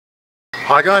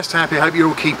Hi guys, Tappy, hope you're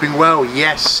all keeping well.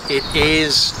 Yes, it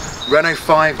is Renault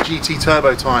 5 GT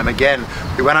Turbo time again.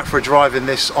 We went out for a drive in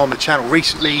this on the channel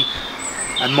recently,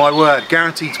 and my word,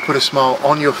 guaranteed to put a smile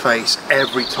on your face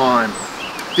every time.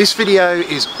 This video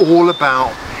is all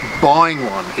about buying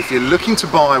one. If you're looking to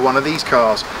buy one of these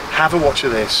cars, have a watch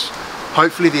of this.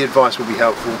 Hopefully the advice will be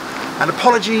helpful. And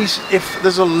apologies if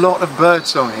there's a lot of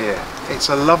birdsong here. It's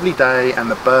a lovely day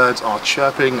and the birds are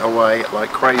chirping away like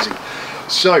crazy.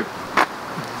 So,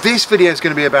 this video is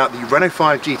going to be about the Renault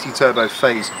 5 GT Turbo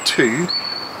Phase 2,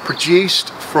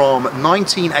 produced from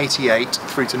 1988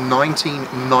 through to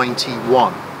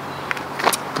 1991.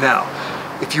 Now,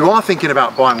 if you are thinking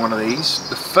about buying one of these,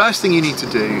 the first thing you need to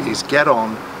do is get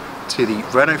on to the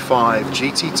Renault 5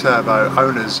 GT Turbo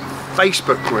owners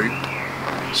Facebook group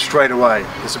straight away.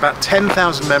 There's about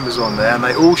 10,000 members on there and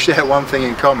they all share one thing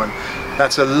in common.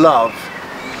 That's a love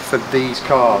for these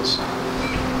cars.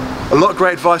 A lot of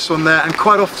great advice on there, and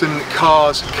quite often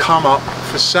cars come up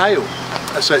for sale.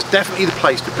 So it's definitely the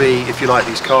place to be if you like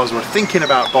these cars or are thinking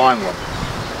about buying one.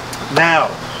 Now,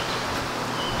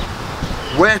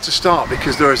 where to start,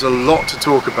 because there is a lot to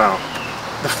talk about.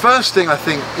 The first thing I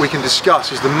think we can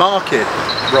discuss is the market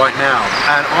right now,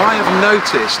 and I have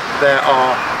noticed there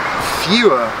are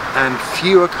fewer and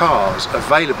fewer cars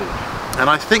available, and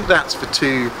I think that's for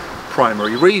two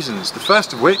primary reasons. The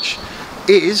first of which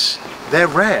is they're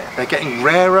rare. They're getting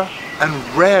rarer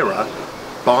and rarer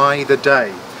by the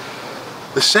day.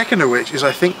 The second of which is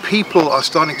I think people are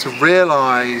starting to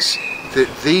realise that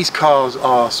these cars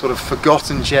are sort of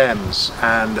forgotten gems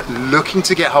and looking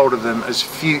to get hold of them as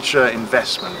future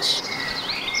investments.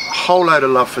 A whole load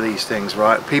of love for these things,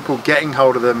 right? People getting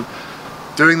hold of them,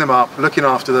 doing them up, looking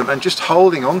after them, and just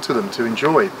holding on to them to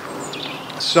enjoy.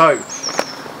 So,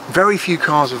 very few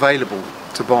cars available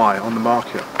to buy on the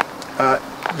market.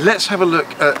 Let's have a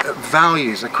look at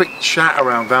values, a quick chat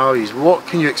around values. What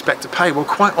can you expect to pay? Well,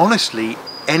 quite honestly,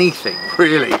 anything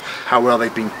really. How well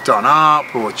they've been done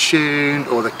up or tuned,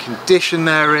 or the condition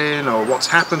they're in, or what's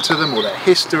happened to them, or their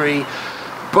history.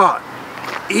 But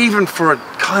even for a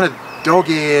kind of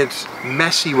dog-eared,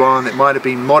 messy one that might have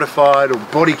been modified or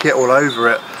body kit all over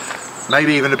it,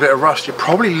 maybe even a bit of rust, you're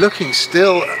probably looking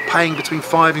still at paying between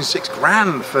 5 and 6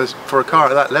 grand for a car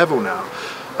at that level now.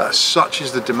 Such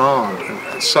is the demand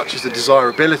and such is the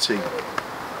desirability.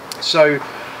 So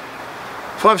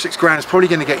 5 or 6 grand is probably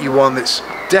going to get you one that's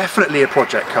definitely a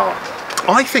project car.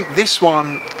 I think this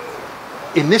one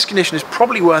in this condition is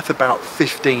probably worth about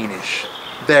 15-ish,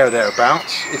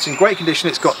 thereabouts. It's in great condition.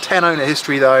 It's got 10 owner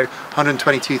history though,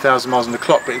 122,000 miles on the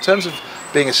clock, but in terms of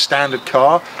being a standard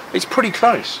car, it's pretty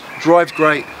close. Drives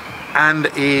great and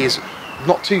is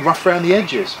not too rough around the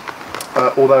edges,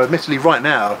 although admittedly right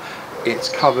now it's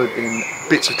covered in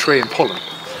bits of tree and pollen,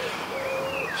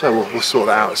 so we'll sort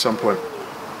that out at some point.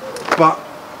 But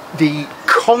the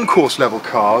concourse level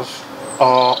cars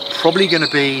are probably going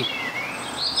to be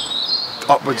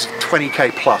upwards of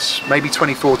 20k plus, maybe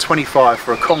 24, 25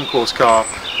 for a concourse car,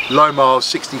 low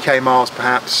miles, 60k miles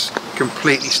perhaps,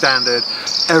 completely standard,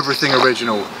 everything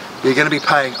original. You're going to be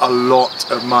paying a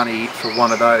lot of money for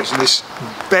one of those, and there's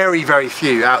very, very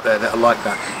few out there that are like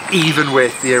that, even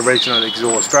with the original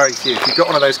exhaust. Very few. If you've got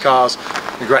one of those cars,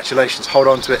 congratulations, hold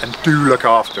on to it and do look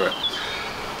after it.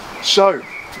 So,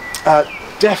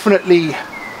 definitely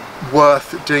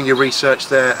worth doing your research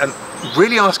there and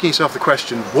really asking yourself the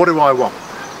question, what do I want?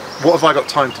 What have I got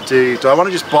time to do? Do I want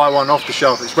to just buy one off the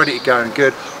shelf that's ready to go and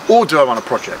good, or do I want a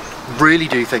project? Really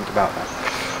do think about that.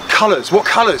 Colours, what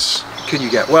colours can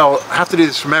you get? Well, I have to do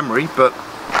this from memory, but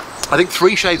I think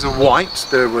 3 shades of white.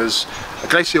 There was a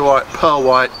glacier white, pearl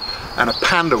white, and a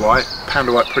panda white.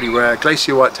 Panda white pretty rare.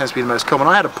 Glacier white tends to be the most common.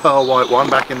 I had a pearl white one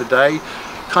back in the day,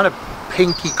 kind of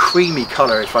pinky creamy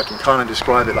colour, if I can kind of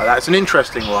describe it like that. It's an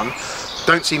interesting one.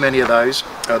 Don't see many of those.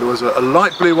 There was a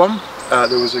light blue one,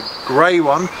 there was a grey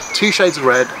one, 2 shades of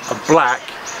red, a black,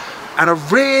 and a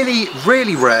really,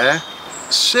 really rare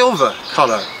silver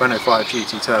colour Renault 5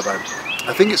 GT Turbo.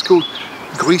 I think it's called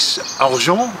Gris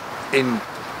Argent in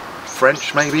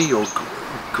French maybe, or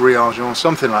Gris Argent,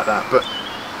 something like that, but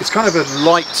it's kind of a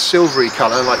light silvery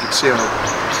colour like you'd see on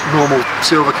a normal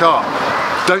silver car.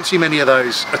 Don't see many of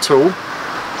those at all.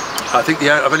 I think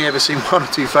I've only ever seen 1 or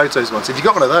 2 photos once. If you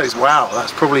got one of those, wow,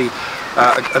 that's probably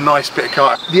a nice bit of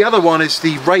car. The other one is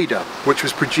the Raider, which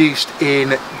was produced in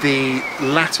the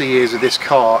latter years of this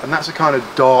car, and that's a kind of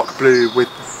dark blue with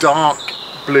dark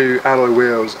blue alloy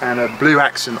wheels and a blue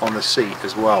accent on the seat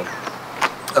as well.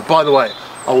 By the way,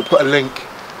 I will put a link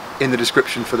in the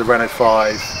description for the Renault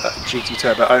 5 GT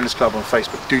Turbo Owners Club on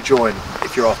Facebook. Do join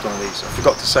if you're after one of these. I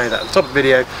forgot to say that at the top of the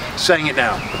video, saying it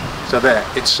now. So there,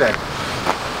 it's said.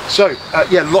 So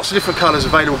yeah, lots of different colours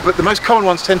available, but the most common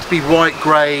ones tend to be white,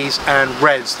 greys and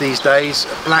reds these days.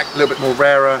 Black a little bit more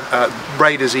rarer,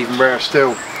 Raiders even rarer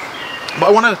still. But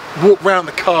I want to walk around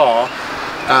the car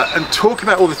and talk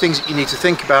about all the things that you need to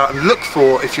think about and look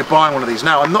for if you're buying one of these.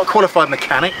 Now, I'm not a qualified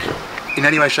mechanic in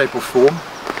any way, shape or form,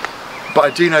 but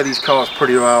I do know these cars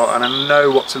pretty well and I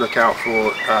know what to look out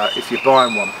for if you're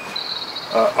buying one.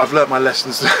 I've learnt my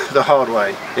lessons the hard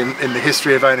way in the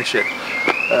history of ownership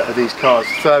of these cars.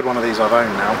 Third one of these I've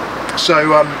owned now. So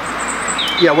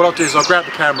yeah, what I'll do is I'll grab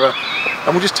the camera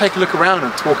and we'll just take a look around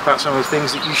and talk about some of the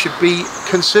things that you should be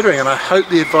considering, and I hope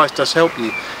the advice does help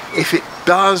you. If it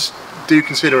does, do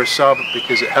consider a sub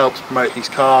because it helps promote these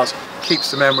cars,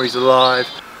 keeps the memories alive.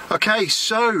 Okay,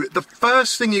 so the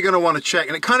first thing you're going to want to check,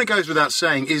 and it kind of goes without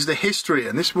saying, is the history,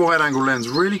 and this wide angle lens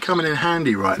really coming in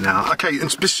handy right now. Okay,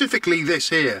 and specifically this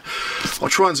here. I'll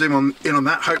try and zoom in on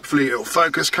that, hopefully it'll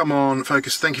focus. Come on,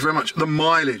 focus, thank you very much. The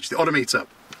mileage, the odometer.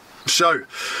 So,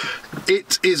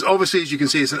 it is obviously, as you can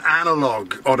see, it's an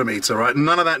analog odometer, right?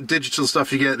 None of that digital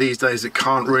stuff you get these days that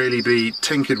can't really be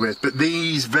tinkered with, but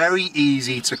these very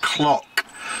easy to clock.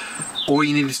 All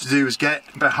you needed to do was get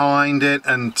behind it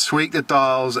and tweak the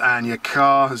dials and your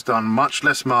car has done much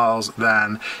less miles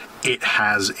than it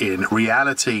has in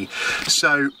reality.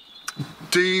 So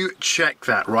do check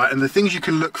that, right? And the things you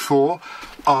can look for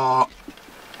are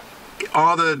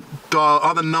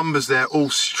the numbers there all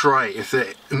straight? If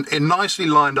they're nicely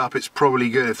lined up, it's probably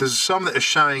good. If there's some that are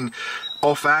showing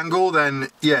off angle, then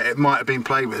yeah, it might have been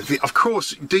played with. Of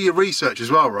course, do your research as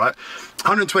well, right?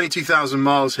 122,000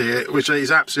 miles here, which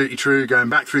is absolutely true, going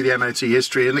back through the MOT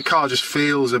history, and the car just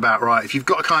feels about right. If you've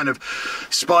got a kind of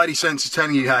spidey sense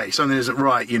telling you, hey, something isn't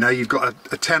right, you know, you've got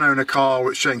a 10 owner car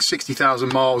which is showing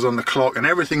 60,000 miles on the clock and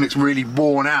everything looks really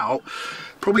worn out,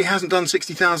 probably hasn't done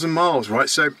 60,000 miles, right?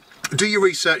 So do your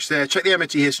research there, check the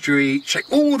MOT history, check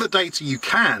all the data you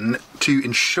can to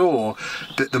ensure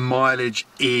that the mileage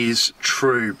is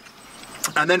true.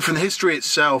 And then from the history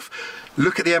itself,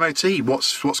 look at the MOT,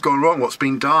 what's gone wrong, what's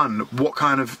been done, what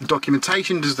kind of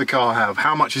documentation does the car have,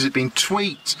 how much has it been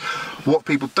tweaked, what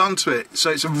people done to it. So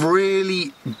it's a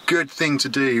really good thing to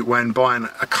do when buying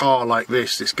a car like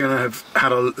this. It's going to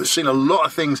have seen a lot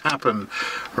of things happen,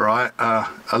 right?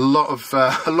 A lot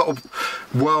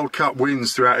of World Cup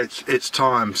wins throughout its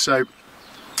time. So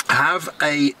have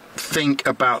a think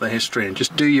about the history and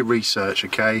just do your research,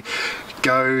 okay?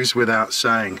 Goes without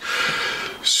saying.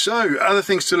 So, other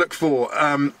things to look for.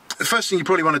 The first thing you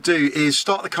probably want to do is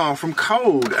start the car from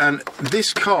cold, and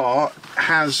this car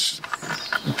has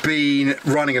been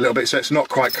running a little bit, so it's not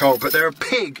quite cold, but they're a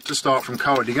pig to start from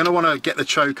cold. You're going to want to get the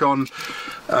choke on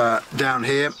down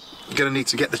here. You're going to need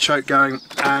to get the choke going,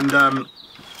 and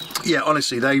yeah,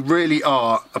 honestly, they really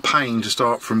are a pain to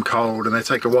start from cold, and they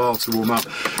take a while to warm up.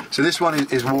 So this one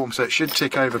is warm, so it should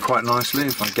tick over quite nicely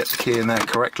if I get the key in there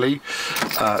correctly.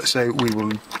 So we will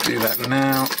do that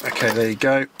now. Okay, there you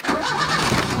go.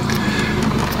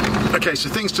 Okay, so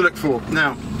things to look for.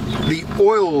 Now, the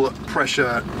oil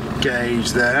pressure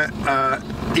gauge there.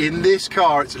 In this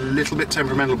car, it's a little bit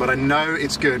temperamental, but I know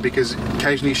it's good because it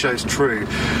occasionally shows true.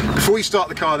 Before you start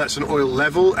the car, that's an oil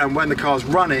level, and when the car's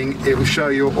running, it will show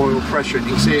your oil pressure, and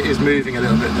you can see it is moving a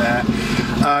little bit there.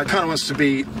 Kind of wants to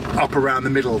be up around the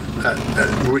middle,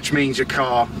 which means your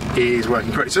car is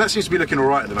working correctly. So that seems to be looking all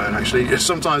right at the moment, actually.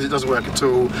 Sometimes it doesn't work at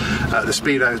all. The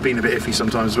speedo has been a bit iffy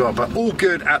sometimes as well, but all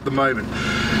good at the moment.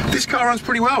 This car runs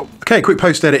pretty well. Okay, quick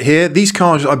post edit here. These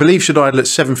cars, I believe, should idle at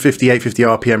 750, 850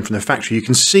 RPM from the factory. You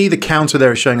can see the counter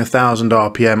there is showing 1,000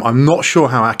 RPM. I'm not sure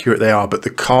how accurate they are, but the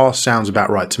car sounds about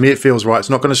right. To me, it feels right. It's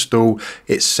not going to stall.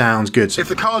 It sounds good. So if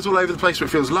the car's all over the place or it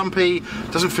feels lumpy,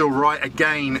 doesn't feel right,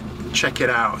 again, check it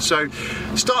out. So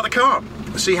start the car,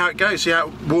 see how it goes, see how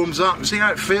it warms up, see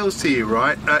how it feels to you,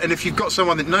 right? And if you've got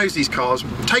someone that knows these cars,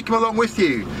 take them along with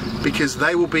you because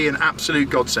they will be an absolute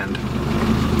godsend.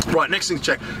 Right, next thing to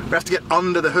check, we have to get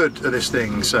under the hood of this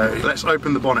thing, so let's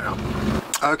open the bonnet up.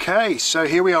 Okay, so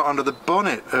here we are under the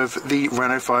bonnet of the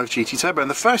Renault 5 GT Turbo, and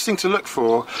the first thing to look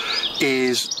for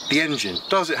is the engine.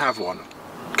 Does it have one?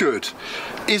 Good.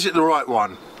 Is it the right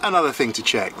one? Another thing to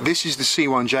check. This is the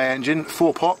C1J engine,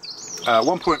 4-pot,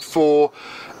 1.4,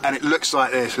 and it looks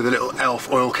like this with a little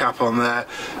ELF oil cap on there.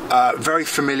 Very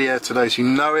familiar to those who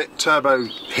know it. Turbo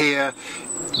here,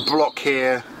 block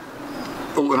here,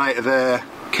 alternator there,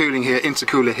 cooling here,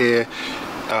 intercooler here,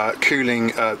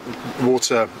 cooling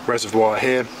water reservoir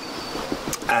here,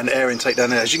 and air intake down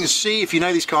there. As you can see, if you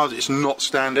know these cars, it's not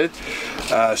standard.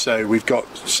 So we've got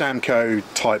Samco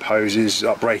type hoses,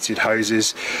 uprated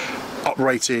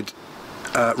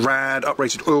rad,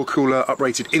 uprated oil cooler,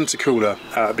 uprated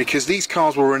intercooler, because these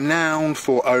cars were renowned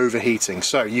for overheating.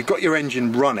 So you've got your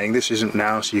engine running. This isn't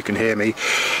now, so you can hear me.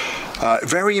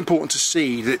 Very important to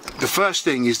see that the first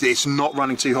thing is that it's not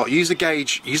running too hot. Use the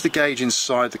gauge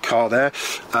inside the car there,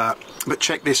 but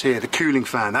check this here, the cooling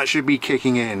fan, that should be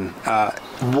kicking in.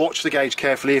 Watch the gauge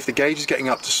carefully. If the gauge is getting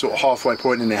up to sort of halfway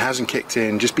point and it hasn't kicked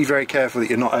in, just be very careful that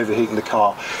you're not overheating the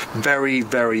car. Very,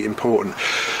 very important.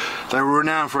 They were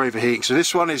renowned for overheating, so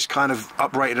this one is kind of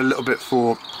uprated a little bit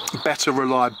for better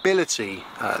reliability.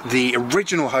 The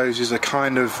original hoses are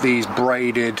kind of these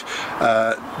braided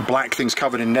black things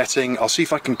covered in netting. I'll see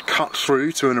if I can cut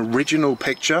through to an original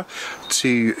picture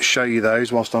to show you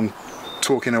those whilst I'm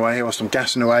talking away, whilst I'm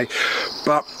gassing away.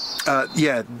 But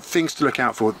yeah, things to look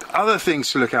out for. Other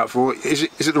things to look out for, is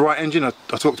it the right engine? I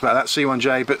talked about that,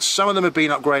 C1J, but some of them have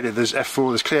been upgraded. There's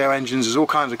F4, there's Clio engines, there's all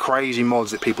kinds of crazy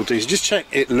mods that people do. So just check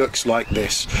it looks like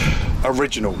this.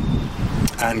 Original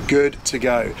and good to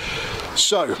go.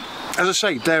 So, as I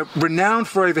say, they're renowned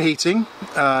for overheating.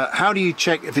 How do you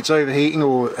check if it's overheating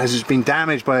or has it been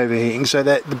damaged by overheating? So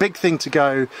the big thing to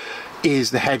go is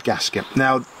the head gasket.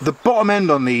 Now, the bottom end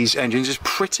on these engines is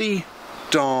pretty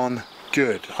darn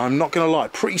good. I'm not going to lie,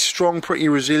 pretty strong, pretty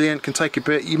resilient, can take a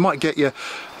bit. You might get your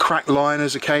cracked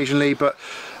liners occasionally, but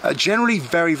generally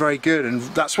very, very good, and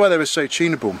that's why they were so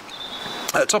tunable.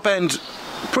 Top end,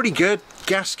 pretty good.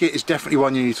 Gasket is definitely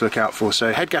one you need to look out for.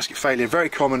 So head gasket failure, very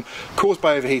common, caused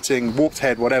by overheating, warped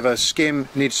head, whatever. Skim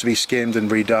needs to be skimmed and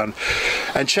redone.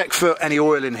 And check for any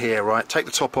oil in here, right? Take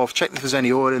the top off, check if there's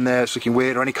any oil in there, it's looking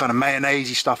weird, or any kind of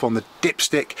mayonnaise-y stuff on the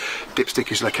dipstick.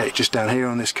 Dipstick is located just down here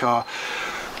on this car.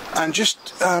 And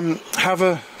just have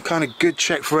a kind of good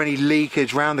check for any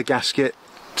leakage around the gasket.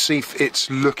 See if it's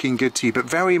looking good to you, but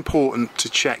very important to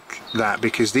check that,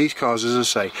 because these cars, as I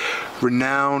say,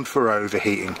 renowned for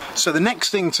overheating. So the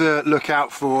next thing to look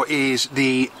out for is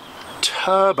the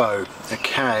turbo.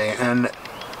 Okay, and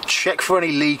check for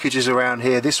any leakages around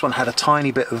here. This one had a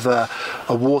tiny bit of a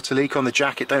water leak on the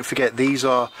jacket. Don't forget, these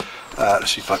are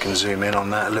let's see if I can zoom in on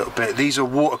that a little bit. These are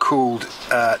water-cooled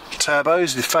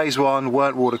turbos. The phase 1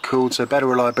 weren't water-cooled, so better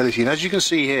reliability. And as you can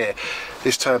see here,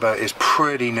 this turbo is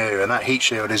pretty new, and that heat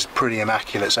shield is pretty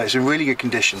immaculate, so it's in really good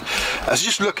condition. So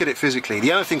just look at it physically.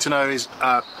 The other thing to know is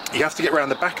you have to get around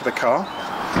the back of the car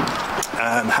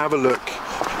and have a look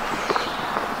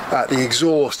at the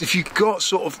exhaust. If you've got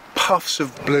sort of puffs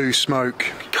of blue smoke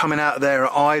coming out of there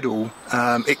at idle,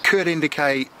 it could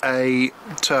indicate a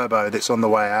turbo that's on the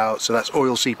way out, so that's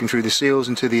oil seeping through the seals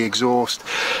into the exhaust,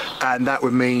 and that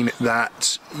would mean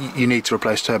that you need to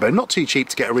replace turbo. Not too cheap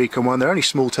to get a recon one, they're only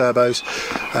small turbos,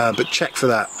 but check for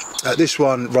that. This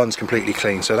one runs completely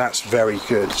clean, so that's very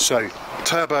good. So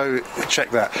turbo,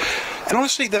 check that. And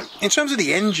honestly, in terms of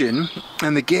the engine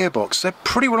and the gearbox, they're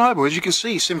pretty reliable. As you can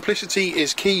see, simplicity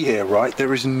is key here, right?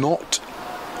 There is not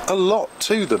a lot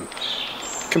to them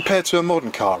compared to a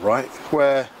modern car, right?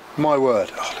 Where, my word,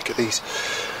 oh, look at these.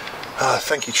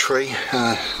 Thank you, tree,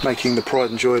 making the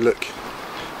pride and joy look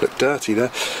dirty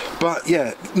there. But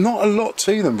yeah, not a lot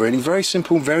to them really. Very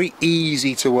simple, very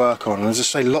easy to work on. And as I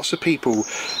say, lots of people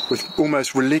with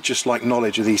almost religious-like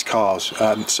knowledge of these cars.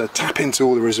 So tap into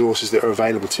all the resources that are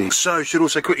available to you. So should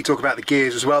also quickly talk about the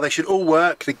gears as well. They should all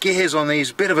work. The gears on these,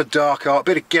 a bit of a dark art,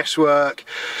 bit of guesswork.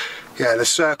 Yeah, the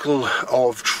circle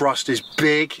of trust is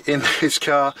big in this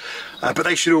car, but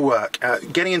they should all work.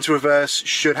 Getting into reverse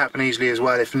should happen easily as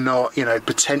well. If not, you know,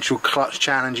 potential clutch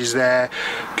challenges there.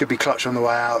 Could be clutch on the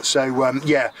way out. So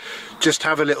yeah, just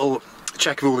have a little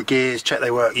check of all the gears, check they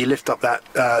work. You lift up that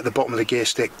the bottom of the gear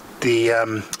stick, the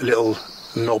little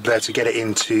knob there to get it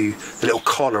into, the little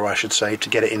collar I should say, to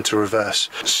get it into reverse.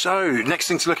 So next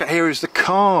thing to look at here is the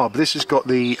carb. This has got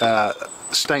the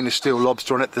stainless steel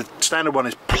lobster on it. The standard one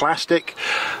is plastic,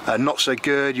 not so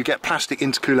good. You get plastic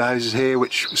intercooler hoses here,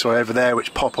 over there,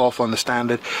 which pop off on the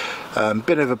standard.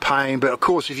 Bit of a pain, but of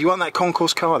course if you want that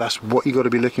concourse car, that's what you got to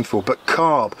be looking for. But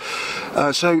carb,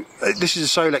 so this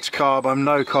is a Solex carb. I'm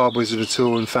no carb wizard at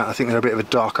all. In fact, I think they're a bit of a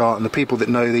dark art, and the people that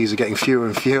know these are getting fewer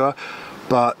and fewer,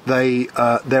 but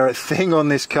they're a thing on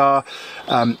this car.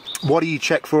 What do you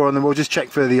check for on them? We'll just check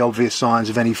for the obvious signs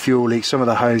of any fuel leak. Some of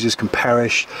the hoses can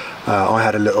perish. I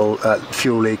had a little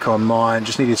fuel leak on mine,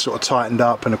 just needed sort of tightened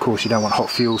up, and of course you don't want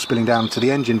hot fuel spilling down to the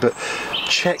engine, but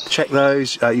check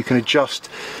those. You can adjust,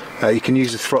 you can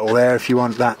use the throttle there if you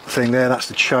want that thing there. That's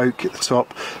the choke at the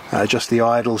top, adjust the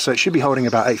idle, so it should be holding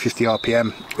about 850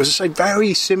 RPM. As I say,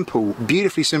 very simple,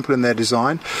 beautifully simple in their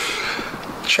design.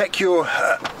 Check your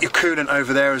coolant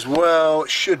over there as well. It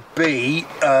should be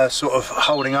sort of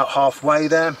holding up halfway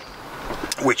there,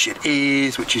 which it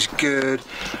is, which is good.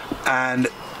 And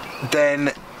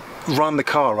then run the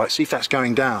car, right, see if that's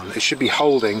going down. It should be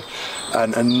holding,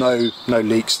 and no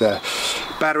leaks there.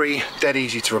 Battery, dead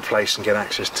easy to replace and get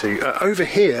access to. Over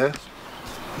here,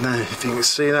 now if you can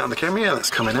see that on the camera, yeah, that's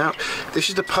coming out. This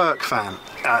is the Perc Fan,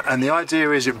 and the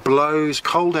idea is it blows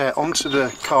cold air onto the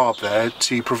carb there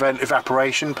to prevent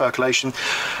evaporation, percolation,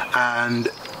 and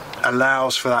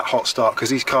allows for that hot start, because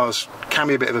these cars can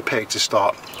be a bit of a pig to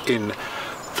start in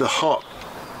the hot.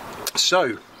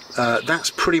 So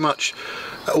that's pretty much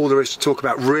all there is to talk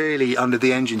about really under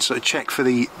the engine. So check for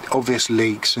the obvious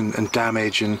leaks and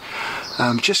damage, and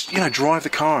just, you know, drive the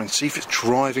car and see if it's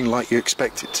driving like you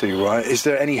expect it to, right? Is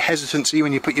there any hesitancy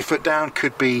when you put your foot down?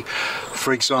 Could be,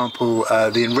 for example,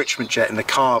 the enrichment jet in the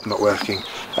carb not working.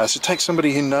 So take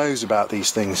somebody who knows about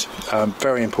these things,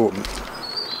 very important.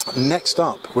 Next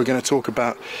up, we're going to talk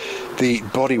about the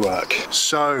bodywork.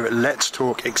 So let's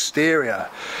talk exterior.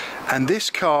 And this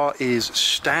car is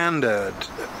standard,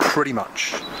 pretty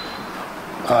much.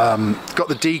 Got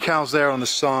the decals there on the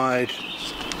side.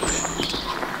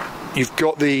 You've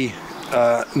got the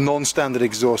non-standard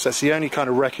exhaust. That's the only kind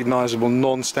of recognisable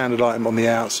non-standard item on the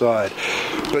outside.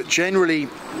 But generally,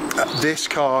 this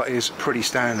car is pretty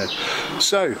standard.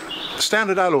 So,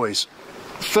 standard alloys.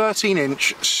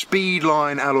 13-inch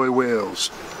Speedline alloy wheels.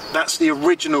 That's the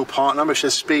original part number. It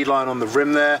says Speedline on the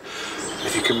rim there.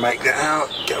 If you can make that out,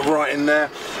 get right in there.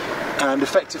 And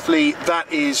effectively,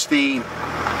 that is the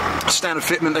standard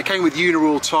fitment. They came with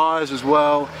Uniroyal tyres as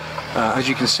well. As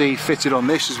you can see, fitted on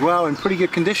this as well, in pretty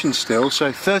good condition still.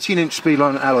 So 13-inch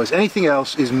Speedline alloys. Anything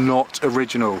else is not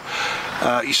original.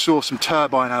 You saw some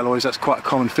turbine alloys. That's quite a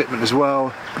common fitment as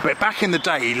well. But back in the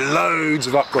day, loads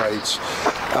of upgrades.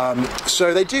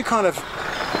 So they do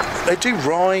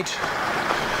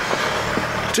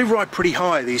ride pretty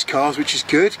high, these cars, which is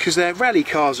good because they're rally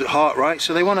cars at heart, right?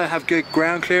 So they want to have good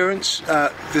ground clearance.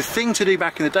 The thing to do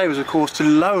back in the day was, of course, to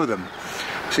lower them.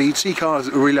 So you'd see cars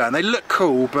that were really low, and they look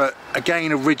cool, but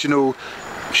again, original.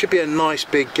 Should be a nice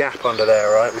big gap under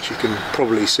there, right, which you can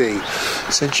probably see.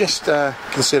 So just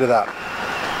consider that.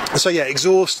 So yeah,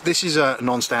 exhaust. This is a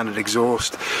non-standard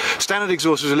exhaust. Standard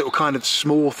exhaust was a little kind of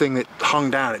small thing that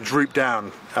hung down, it drooped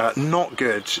down. Not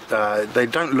good. They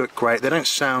don't look great, they don't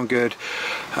sound good,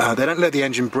 they don't let the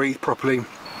engine breathe properly.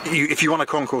 If you want a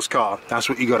concourse car, that's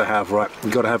what you got to have, right?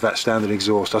 You got to have that standard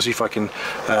exhaust. I'll see if I can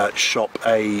shop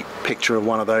a picture of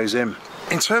one of those in.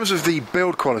 In terms of the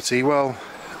build quality, well,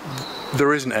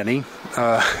 there isn't any.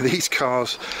 These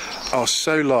cars are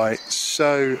so light,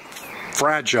 so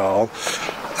fragile.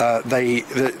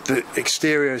 The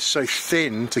exterior is so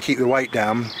thin to keep the weight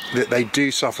down that they do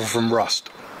suffer from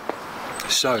rust.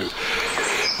 So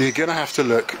you're going to have to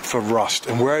look for rust.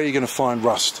 And where are you going to find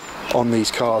rust on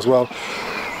these cars? Well,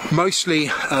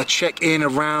 mostly check in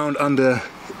around under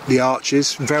the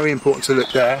arches. Very important to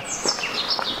look there.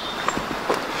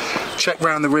 Check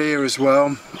round the rear as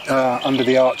well, under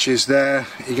the arches there.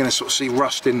 You're going to sort of see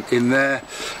rust in there,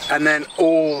 and then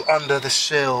all under the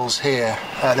sills here.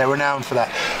 They're renowned for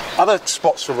that. Other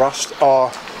spots for rust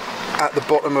are at the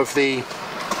bottom of the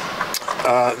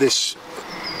this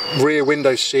rear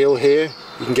window seal here.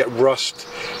 You can get rust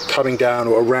coming down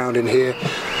or around in here,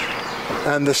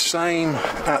 and the same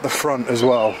at the front as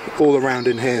well, all around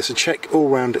in here. So check all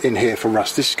around in here for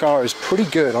rust. This car is pretty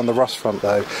good on the rust front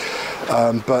though,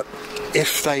 but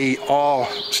if they are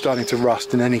starting to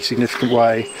rust in any significant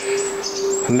way,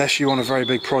 unless you want a very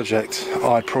big project,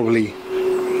 I'd probably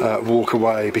walk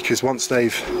away, because once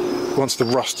the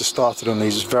rust has started on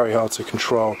these, it's very hard to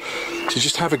control. So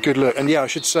just have a good look, and yeah, I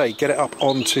should say, get it up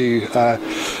onto a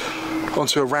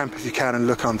ramp if you can and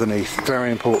look underneath.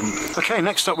 Very important. Okay,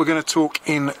 next up we're going to talk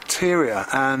interior,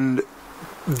 and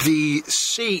the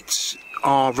seats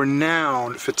are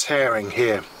renowned for tearing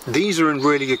here. These are in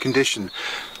really good condition.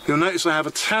 You'll notice I have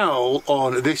a towel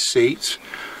on this seat,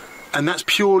 and that's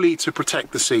purely to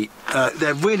protect the seat.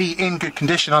 They're really in good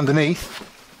condition underneath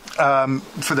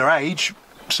for their age,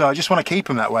 so I just want to keep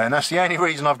them that way, and that's the only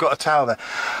reason I've got a towel there.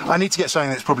 I need to get something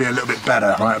that's probably a little bit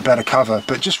better, right, a better cover,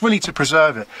 but just really to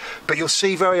preserve it. But you'll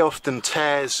see very often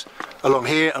tears along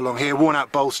here, worn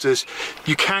out bolsters.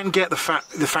 You can get the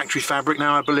factory fabric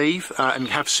now, I believe, and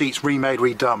have seats remade,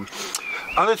 redone.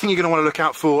 Other thing you're going to want to look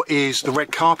out for is the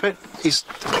red carpet.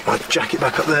 Put my jacket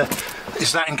back up there.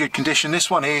 Is that in good condition? This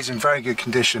one is in very good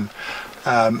condition.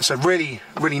 So really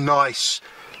nice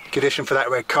condition for that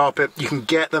red carpet. You can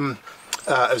get them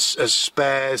as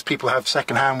spares. People have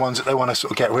second-hand ones that they want to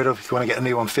sort of get rid of if you want to get a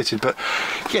new one fitted. But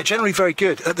yeah, generally very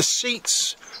good. The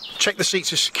seats, check the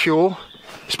seats are secure,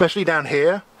 especially down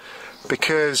here,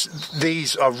 because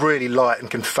these are really light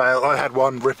and can fail. I had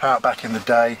one rip out back in the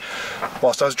day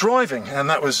whilst I was driving, and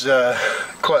that was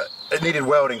quite it needed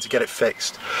welding to get it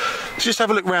fixed. Let's just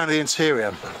have a look around the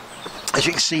interior. As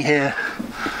you can see here,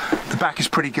 the back is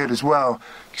pretty good as well.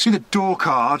 You can see the door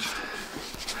card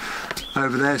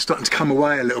over there starting to come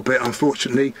away a little bit,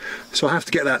 unfortunately, so I have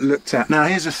to get that looked at. Now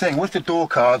here's the thing with the door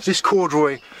cards, this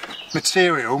corduroy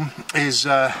material is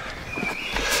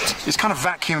it's kind of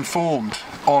vacuum formed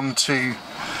onto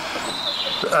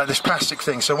this plastic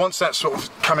thing, so once that's sort of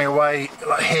coming away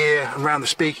like here around the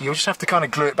speaker, you'll just have to kind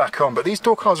of glue it back on. But these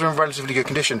door cards are in relatively good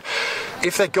condition.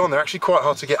 If they're gone, they're actually quite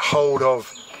hard to get hold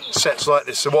of sets like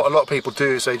this, so what a lot of people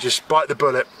do is they just bite the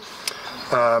bullet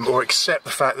or accept the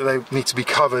fact that they need to be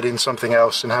covered in something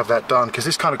else and have that done, because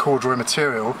this kind of corduroy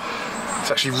material,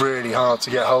 it's actually really hard to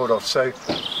get hold of. So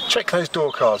check those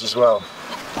door cards as well.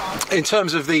 In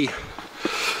terms of the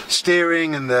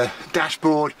steering and the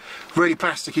dashboard, really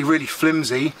plasticky, really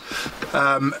flimsy.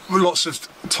 Lots of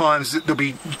times there'll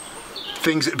be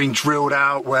things that have been drilled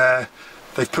out where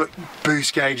they've put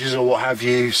boost gauges or what have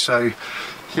you, so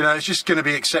you know, it's just going to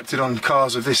be accepted on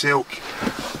cars of this ilk.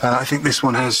 I think this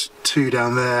one has 2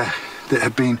 down there that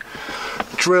have been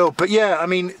drilled. But yeah, I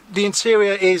mean, the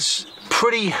interior is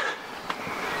pretty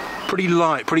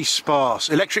light, pretty sparse.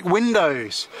 Electric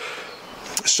windows.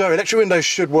 So electric windows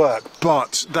should work,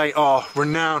 but they are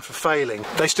renowned for failing.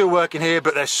 They still work in here,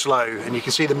 but they're slow, and you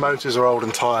can see the motors are old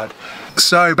and tired.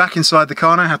 So back inside the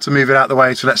car now, I had to move it out the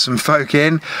way to let some folk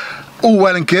in. All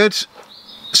well and good.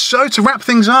 So to wrap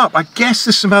things up, I guess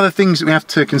there's some other things that we have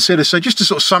to consider. So just to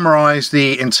sort of summarise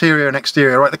the interior and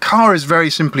exterior, right? The car is very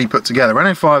simply put together.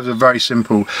 Renault 5s are very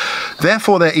simple,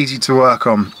 therefore they're easy to work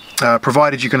on.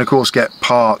 Provided you can of course get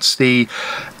parts. The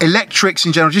electrics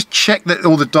in general, just check that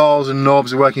all the dials and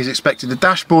knobs are working as expected. The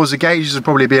dashboards, the gauges will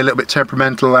probably be a little bit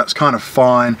temperamental, that's kind of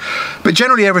fine. But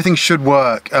generally everything should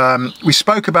work. We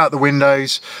spoke about the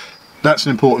windows, that's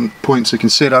an important point to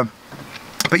consider.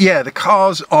 But yeah, the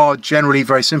cars are generally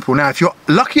very simple. Now, if you're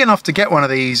lucky enough to get one of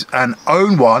these and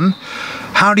own one,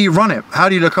 how do you run it? How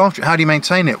do you look after it? How do you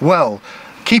maintain it? Well,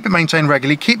 keep it maintained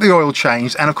regularly, keep the oil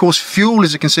changed, and of course fuel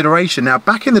is a consideration. Now,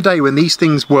 back in the day when these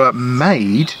things were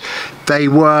made, they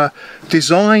were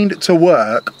designed to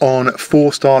work on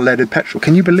 4-star leaded petrol.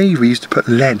 Can you believe we used to put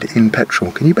lead in petrol?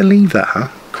 Can you believe that, huh?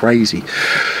 Crazy.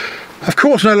 Of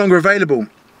course, no longer available.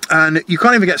 And you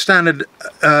can't even get standard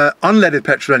unleaded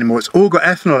petrol anymore. It's all got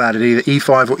ethanol added, either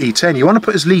E5 or E10. You want to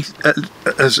put as little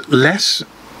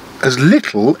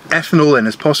ethanol in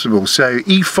as possible. So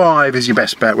E5 is your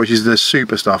best bet, which is the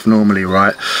super stuff normally,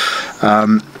 right?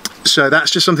 So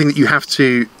that's just something that you have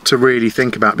to really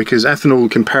think about, because ethanol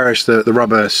can perish the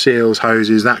rubber seals,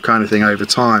 hoses, that kind of thing over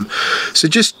time. So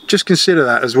just consider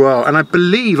that as well. And I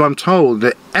believe, I'm told,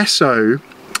 that Esso,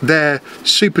 their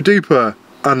super duper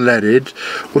unleaded,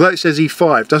 although it says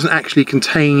E5, doesn't actually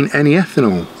contain any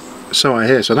ethanol, so I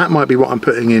hear. So that might be what I'm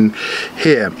putting in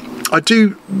here. I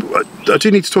do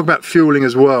need to talk about fueling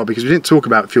as well, because we didn't talk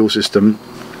about fuel system.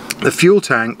 The fuel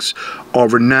tanks are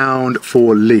renowned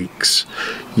for leaks.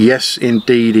 Yes,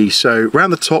 indeedy. So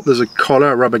around the top there's a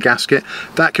collar, a rubber gasket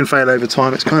that can fail over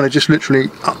time. It's kind of just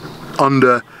literally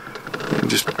under,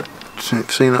 just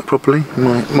seeing that properly,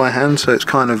 my hand. So it's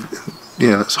kind of,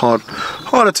 yeah, it's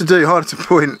harder to do, harder to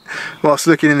point whilst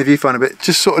looking in the viewfinder, but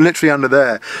just sort of literally under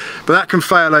there. But that can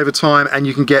fail over time, and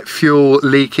you can get fuel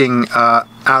leaking out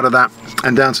of that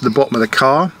and down to the bottom of the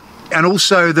car. And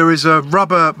also there is a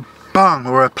rubber bung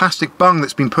or a plastic bung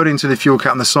that's been put into the fuel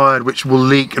cap on the side, which will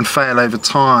leak and fail over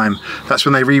time. That's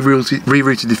when they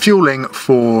rerouted the fueling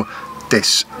for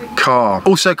this car.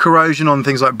 Also corrosion on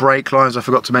things like brake lines, I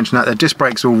forgot to mention that. They're disc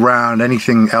brakes all round,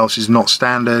 anything else is not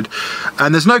standard.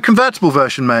 And there's no convertible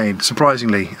version made,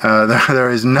 surprisingly. There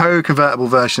is no convertible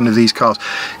version of these cars.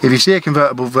 If you see a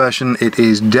convertible version, it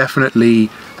is definitely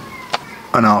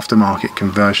an aftermarket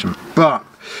conversion. But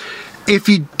if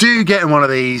you do get in one of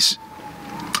these,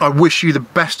 I wish you the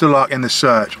best of luck in the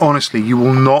search. Honestly, you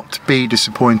will not be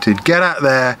disappointed. Get out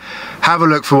there, have a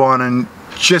look for one, and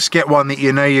just get one that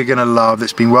you know you're going to love,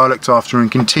 that's been well looked after, and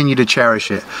continue to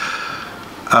cherish it.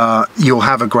 You'll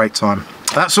have a great time.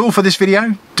 That's all for this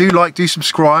video. Do like, do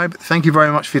subscribe. Thank you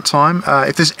very much for your time.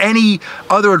 If there's any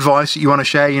other advice that you want to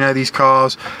share, you know, these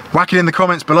cars, whack it in the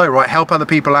comments below, right? Help other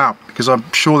people out, because I'm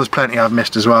sure there's plenty I've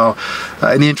missed as well.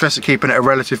 In the interest of keeping it a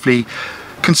relatively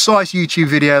concise YouTube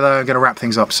video though, I'm going to wrap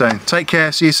things up. So take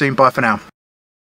care, see you soon, bye for now.